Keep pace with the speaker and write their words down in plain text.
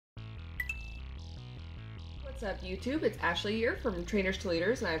What's up, YouTube? It's Ashley here from Trainers to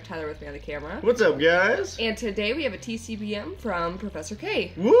Leaders, and I have Tyler with me on the camera. What's up, guys? And today we have a TCBM from Professor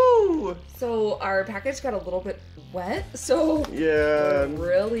K. Woo! So our package got a little bit wet, so yeah, we're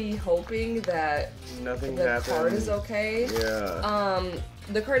really hoping that nothing the happened. card is okay. Yeah.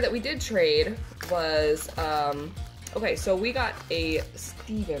 The card that we did trade was, okay, so we got a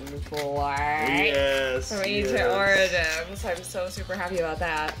Steven Fly. Yes. From Ancient Origins. I'm so super happy about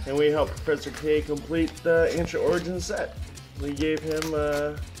that. And we helped Professor K complete the Ancient Origins set. We gave him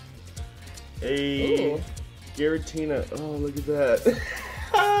a Giratina. Oh, look at that.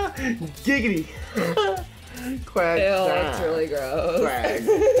 Giggity. Quack. Ew, that's really gross. Quack.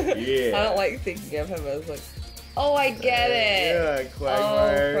 Yeah. I don't like thinking of him as like, oh, I get it. Yeah,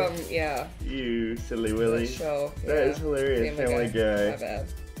 Quagmire. Oh, from, yeah. You silly Willy. That show. That is hilarious. Family Guy. My bad.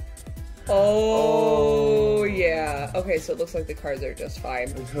 Oh, yeah. Okay, so it looks like the cards are just fine.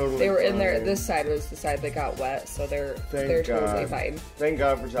 Totally they were fine. in there. This side was the side that got wet, so they're totally fine. Thank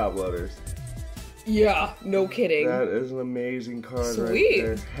God for top loaders. Yeah, no kidding. That is an amazing card Sweet.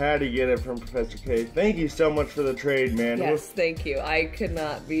 right there. Had to get it from Professor K. Thank you so much for the trade, man. Yes, thank you. I could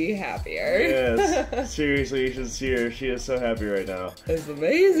not be happier. Yes, seriously, you should see her. She is so happy right now. It's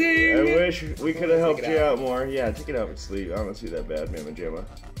amazing. I wish we could have helped you out more. Yeah, take it out and sleep. I don't see that bad, Mama Gemma.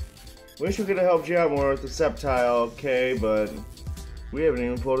 Wish we could have helped you out more with the Sceptile, K, but we haven't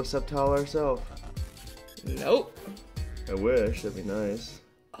even pulled a Sceptile ourselves. Nope. I wish. That'd be nice.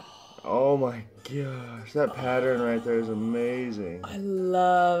 Oh my gosh, that pattern right there is amazing. I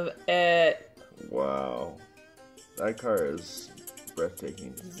love it. Wow. That card is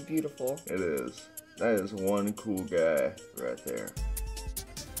breathtaking. This is beautiful. It is. That is one cool guy right there.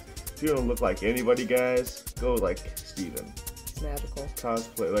 If you don't look like anybody, guys, go like Steven. It's magical.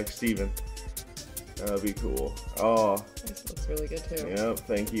 Cosplay like Steven. That would be cool. Oh. This looks really good too. Yep,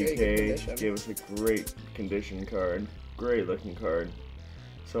 thank you, Very Kay. good condition. Gave us a great condition card. Great looking card.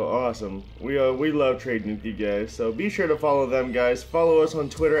 So awesome. We love trading with you guys. So be sure to follow them, guys. Follow us on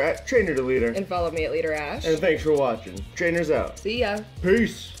Twitter at Trainer to Leader. And follow me at Leader Ash. And thanks for watching. Trainers out. See ya.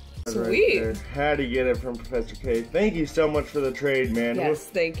 Peace. Sweet. Right, had to get it from Professor K. Thank you so much for the trade, man. Yes,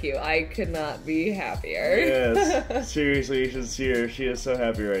 thank you. I could not be happier. Yes, seriously, you should see her. She is so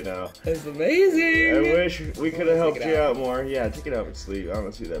happy right now. It's amazing. I wish we could have helped you out more. Yeah, take it out and sleep. I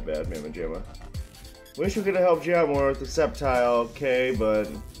don't see that bad, Mama Gemma. Wish we could have helped you out more with the Sceptile, K, but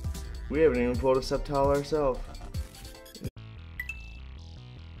we haven't even pulled a Sceptile ourselves.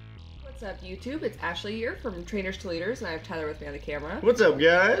 What's up, YouTube? It's Ashley here from Trainers to Leaders, and I have Tyler with me on the camera. What's up,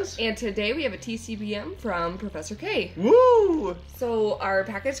 guys? And today we have a TCBM from Professor K. Woo! So our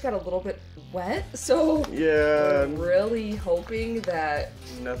package got a little bit wet, so yeah, we're really hoping that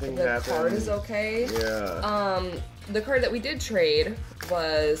nothing the happened. card is okay. Yeah. The card that we did trade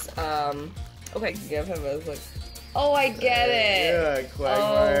was, okay, give him as like, oh, I get it. Yeah,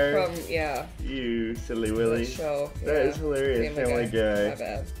 Quagmire. Oh, from, yeah. You silly Willy. That show. That is hilarious. Family Guy. My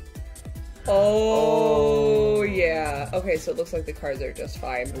bad. Oh, yeah. Okay, so it looks like the cards are just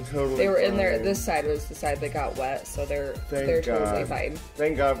fine. Totally they were in fine. there. This side was the side that got wet, so they're totally fine.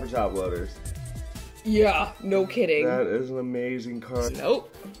 Thank God for top loaders. Yeah, no kidding. That is an amazing card.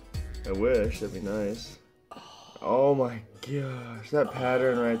 Nope. I wish. That'd be nice. Oh my gosh, that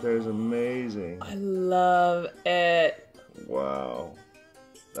pattern right there is amazing. I love it. Wow.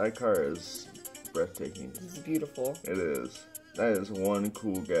 That card is breathtaking. This is beautiful. It is. That is one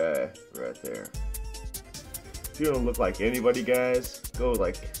cool guy right there. If you don't look like anybody, guys, go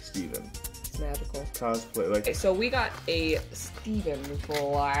like Steven. It's magical. Cosplay like. Okay, so we got a Steven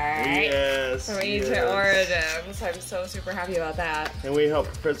Fly. Yes. From Ancient Origins. I'm so super happy about that. And we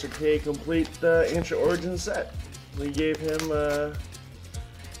helped Professor K complete the Ancient Origins set. We gave him a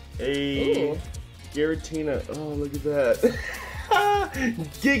Giratina. Oh, look at that.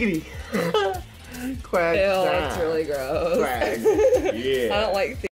 Giggity. Quack. Ew, that's really gross. Quack. Yeah. I don't like